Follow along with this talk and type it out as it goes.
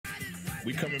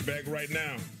We coming back right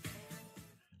now.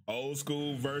 Old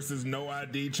School versus No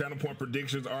ID. Channel Point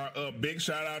predictions are up. Big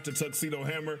shout out to Tuxedo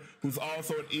Hammer, who's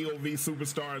also an EOV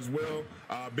superstar as well.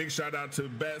 Big shout out to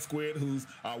Bat Squid, who's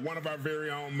one of our very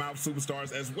own MAWF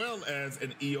superstars, as well as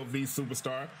an EOV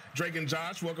superstar. Drake and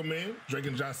Josh, welcome in. Drake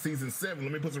and Josh season 7.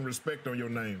 Let me put some respect on your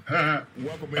name.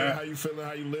 Welcome in. How you feeling?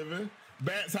 How you living?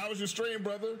 Bats, how was your stream,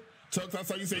 brother? Tux, I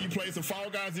saw you say you played some Fall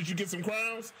Guys. Did you get some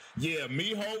crowns? Yeah,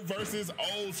 Miho versus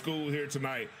Old School here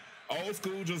tonight. Old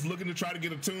School just looking to try to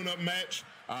get a tune-up match.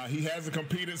 He hasn't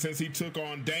competed since he took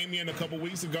on Damien a couple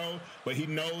weeks ago, but he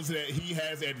knows that he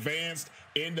has advanced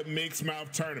in the Mixed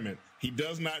MAWF tournament. He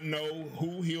does not know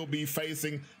who he'll be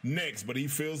facing next, but he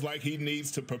feels like he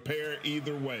needs to prepare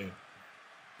either way.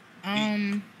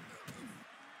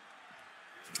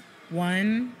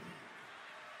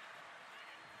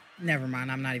 Never mind,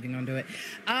 I'm not even gonna do it.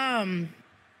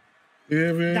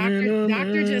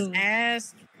 Doctor just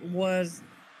asked, was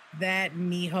that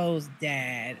Miho's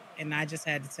dad? And I just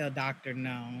had to tell Doctor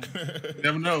no.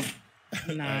 Never know.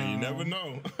 No. You never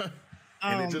know.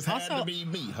 And it just had to be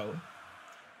Miho.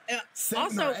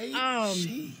 Also,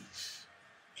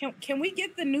 can we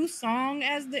get the new song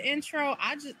as the intro?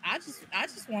 I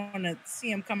just want to see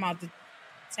him come out the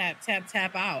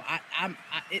tap out.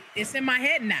 It's in my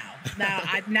head now.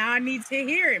 Now I need to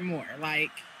hear it more.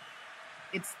 Like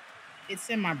it's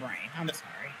in my brain. I'm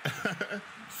sorry.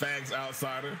 Fags,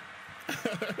 outsider.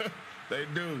 They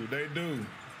do.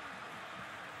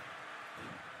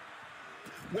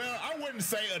 Well, I wouldn't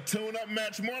say a tune-up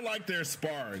match, more like they're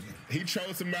sparring. He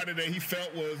chose somebody that he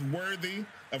felt was worthy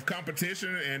of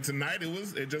competition, and tonight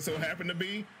it just so happened to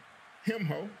be him,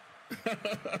 ho.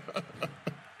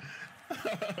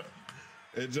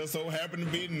 It just so happened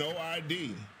to be No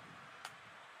ID.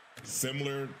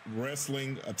 Similar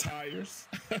wrestling attires.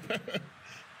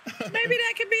 Maybe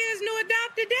that could be his new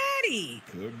adopted daddy.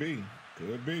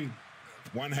 Could be.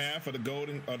 One half of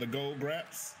the Gold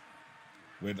Graps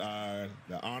with the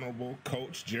honorable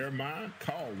coach Jeremiah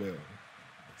Caldwell.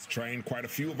 He's trained quite a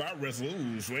few of our wrestlers.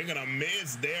 Ooh, swinging a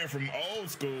miss there from Old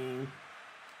School.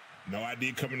 No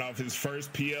ID coming off his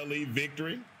first PLE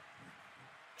victory.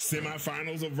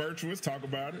 Semifinals of Virtuous. Talk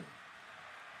about it.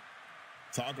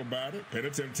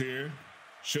 Penitent here.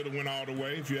 Should have went all the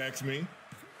way, if you ask me.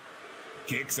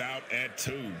 Kicks out at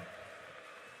 2.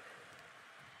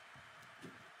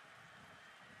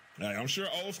 I'm sure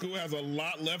Old School has a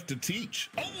lot left to teach.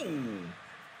 Oh!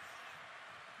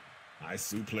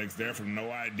 Nice suplex there from No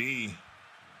ID.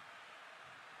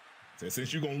 Said,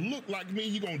 since you're going to look like me,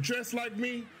 you're going to dress like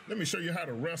me, let me show you how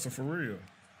to wrestle for real.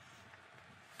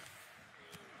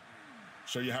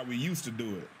 Show you how we used to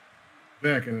do it.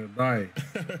 Back in the day.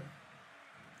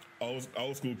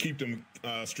 Old School, keep them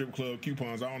strip club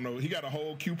coupons. I don't know. He got a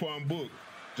whole coupon book.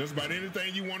 Just about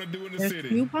anything you want to do in the city.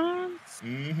 Coupons?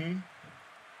 Mm-hmm.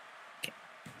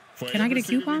 Can I get a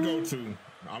coupon? We go to.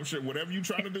 I'm sure whatever you're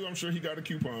trying to do, I'm sure he got a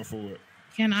coupon for it.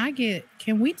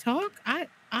 Can we talk? I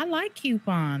like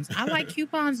coupons. I like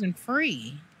coupons and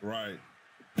free. Right.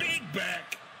 Big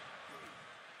back.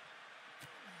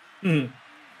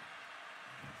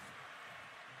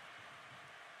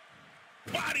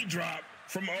 Body drop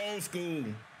from Old School.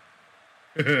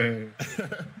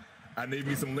 I need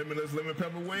me some limitless lemon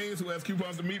pepper wings. Who has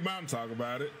coupons to Meat Mountain? Talk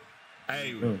about it.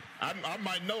 Hey, I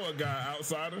might know a guy,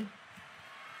 outsider.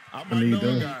 I might know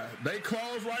a guy. They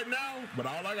closed right now, but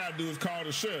all I gotta do is call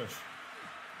the chef.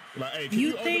 Like, hey, can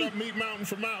you open up Meat Mountain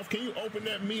for MAWF? Can you open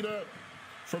that meat up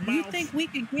for MAWF? You think we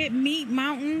could get Meat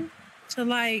Mountain to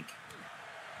like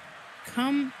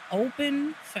come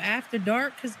open for After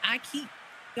Dark? Because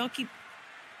y'all keep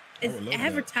it's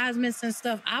advertisements and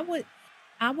stuff. I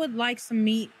would like some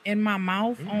meat in my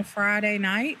mouth on Friday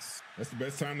nights. That's the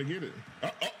best time to get it.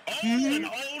 And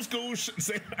Old School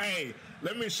say, hey,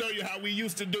 let me show you how we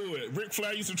used to do it. Ric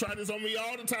Flair used to try this on me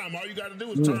all the time. All you got to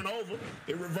do is turn over.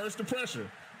 It reversed the pressure.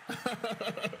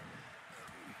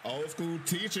 Old School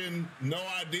teaching No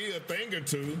ID a thing or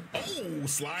two. Oh,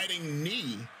 sliding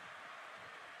knee.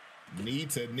 Knee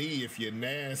to knee if you're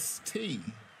nasty.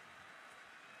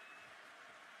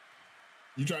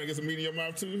 You trying to get some meat in your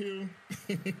mouth too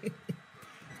here?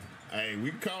 Hey,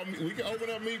 we can open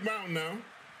up Meat Mountain now.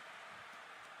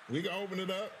 We can open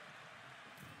it up.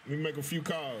 Let me make a few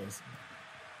calls.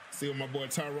 See what my boy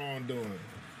Tyrone doing.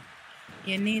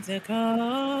 You need to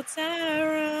call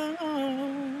Tyrone.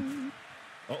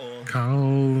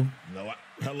 Call.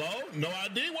 Hello? No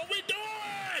ID? What we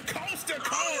doing? Coast to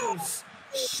coast.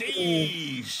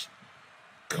 Sheesh.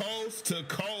 Coast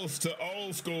to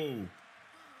Old School.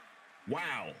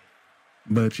 Wow.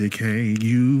 But you can't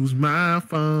use my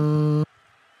phone.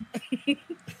 Come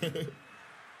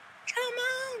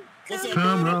What's up,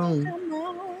 Come Bearder? on. Come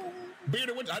on.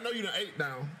 Bearder, I know you done ate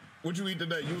now. What you eat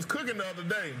today? You was cooking the other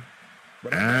day.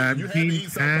 But I've you had to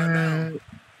eat something right now.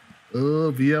 tired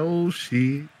of your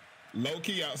shit. Low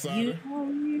key You outsider.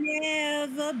 don't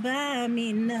never buy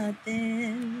me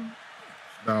nothing.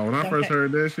 No, when I first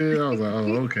heard that shit, I was like,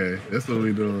 oh, okay. That's what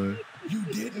we doing. You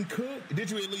didn't cook?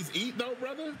 Did you at least eat though,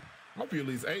 brother? I hope you at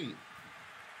least ate.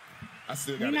 I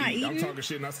still gotta not eat. I'm eating? talking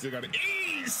shit and I still gotta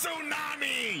eat.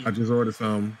 Tsunami! I just ordered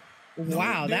some.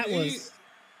 Wow, that was.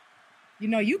 You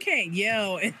know, you can't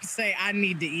yell and say I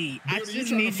need to eat. I Dude, you just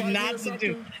trying to need you fight me not or to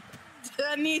do.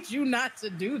 I need you not to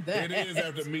do that. It is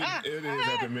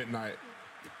after midnight.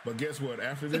 But guess what?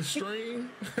 After this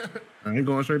stream, I ain't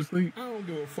going straight to sleep. I don't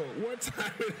give a fuck what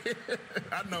time it is.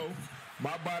 I know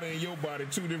my body and your body,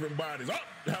 two different bodies. Oh,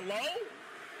 hello?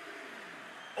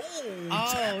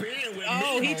 Tap in with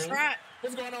me. He tried.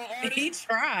 What's going on, Artie? He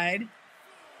tried.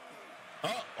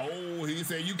 He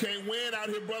said you can't win out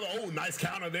here, brother. Oh, nice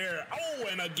counter there. Oh,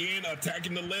 and again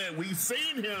attacking the leg. We've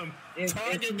seen him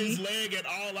target this leg at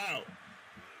all out.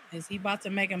 Is he about to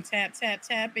make him tap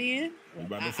in? We're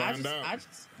about to find out.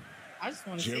 I just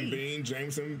want to see. Jim Bean,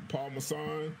 Jameson, Paul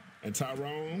Masson, and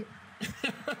Tyrone.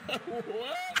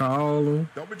 What? Call him.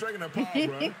 Don't be drinking that Paul,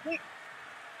 bro.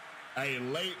 Hey,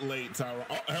 late Tyrone.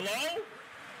 Oh, hello?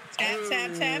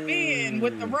 Tap in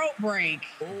with the rope break.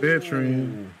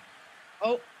 Veteran.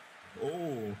 Oh,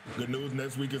 good news.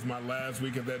 Next week is my last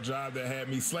week of that job that had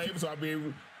me slave, so I'll be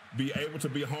able to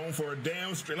be home for a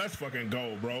damn stream. Let's fucking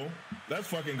go, bro. Let's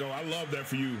fucking go. I love that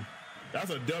for you.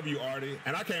 That's a W, Artie.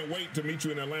 And I can't wait to meet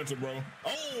you in Atlanta, bro.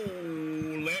 Oh,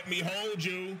 let me hold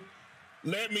you.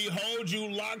 Let me hold you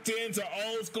locked into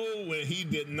old school when he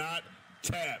did not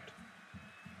tap.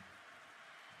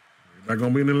 Not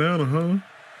gonna be in Atlanta, huh?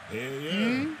 Hell yeah.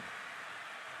 Mm-hmm.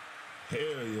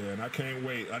 Hell yeah, and I can't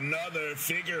wait. Another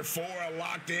figure four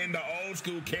locked into old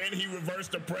school. Can he reverse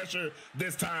the pressure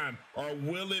this time? Or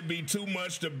will it be too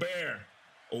much to bear?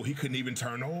 Oh, he couldn't even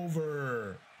turn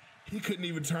over.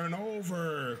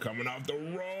 Coming off the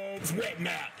ropes. Wet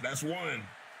nap. That's one.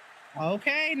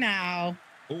 Okay, now.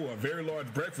 Oh, a very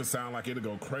large breakfast sound like it'll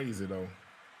go crazy, though.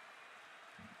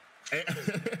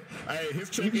 Hey, his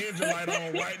check engine light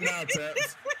on right now,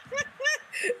 Taps.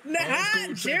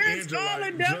 Nah, Jared's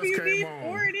calling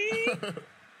WD-40.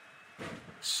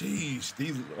 Sheesh,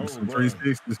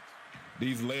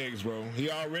 these legs, bro. He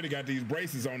already got these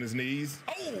braces on his knees.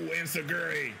 Oh, and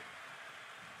Seguri.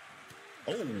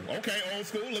 Oh, okay, old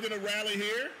school. Look at the rally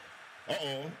here.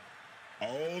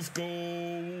 Old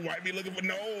school might be looking for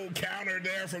no counter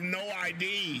there from No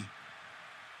ID.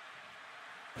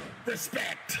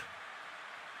 Respect.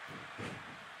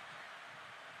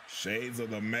 Shades of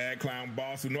the Mad Clown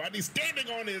boss who No ID standing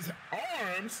on his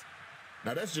arms.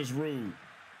 Now that's just rude.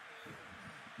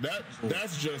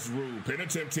 That's just rude.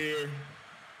 Penitent here.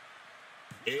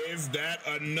 Is that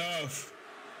enough?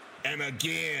 And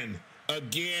again,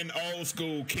 old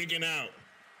school kicking out.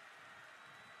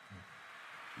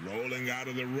 Rolling out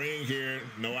of the ring here.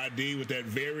 No ID with that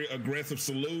very aggressive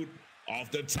salute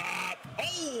off the top.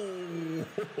 Oh!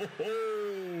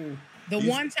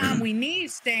 One time we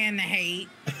need Stan to hate,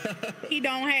 he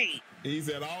don't hate. He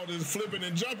said, all this flipping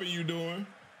and jumping you doing,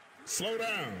 slow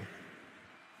down.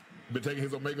 Been taking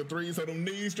his omega-3s, so them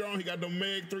knees strong. He got them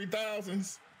Meg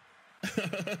 3000s.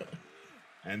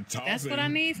 And tossing. That's what I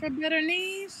need for better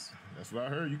knees? That's what I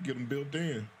heard. You can get them built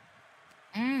in.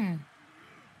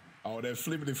 All that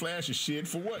flippity flashy shit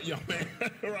for what, young man?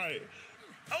 Right.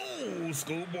 Oh,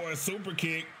 schoolboy super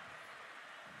kick.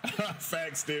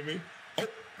 Facts, Timmy.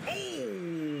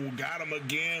 Oh, got him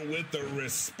again with the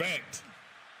respect.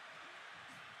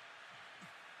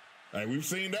 Hey, we've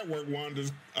seen that work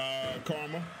wonders,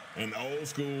 Karma. And old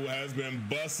school has been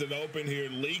busted open here,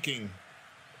 leaking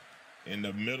in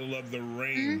the middle of the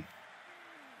ring.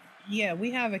 Yeah,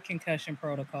 we have a concussion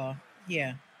protocol.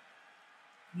 Yeah.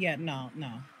 No.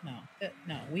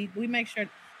 We make sure.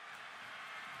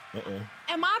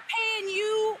 Am I paying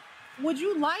you? Would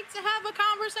you like to have a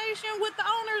conversation with the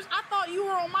owners? I thought you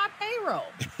were on my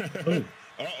payroll.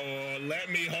 Let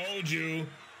me hold you.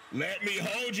 Let me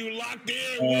hold you locked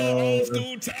in with old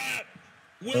school tap.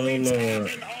 Willie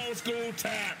tapping old school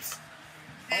taps.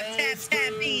 Tap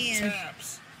in.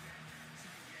 Taps.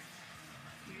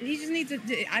 He just needs to.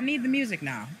 I need the music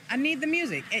now. I need the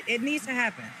music. It needs to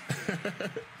happen.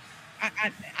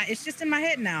 It's just in my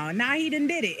head now. And now he done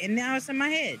did it, and now it's in my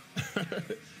head.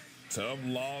 Tough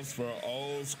loss for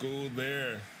old school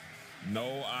there.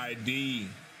 No ID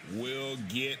will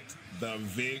get the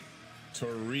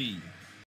victory.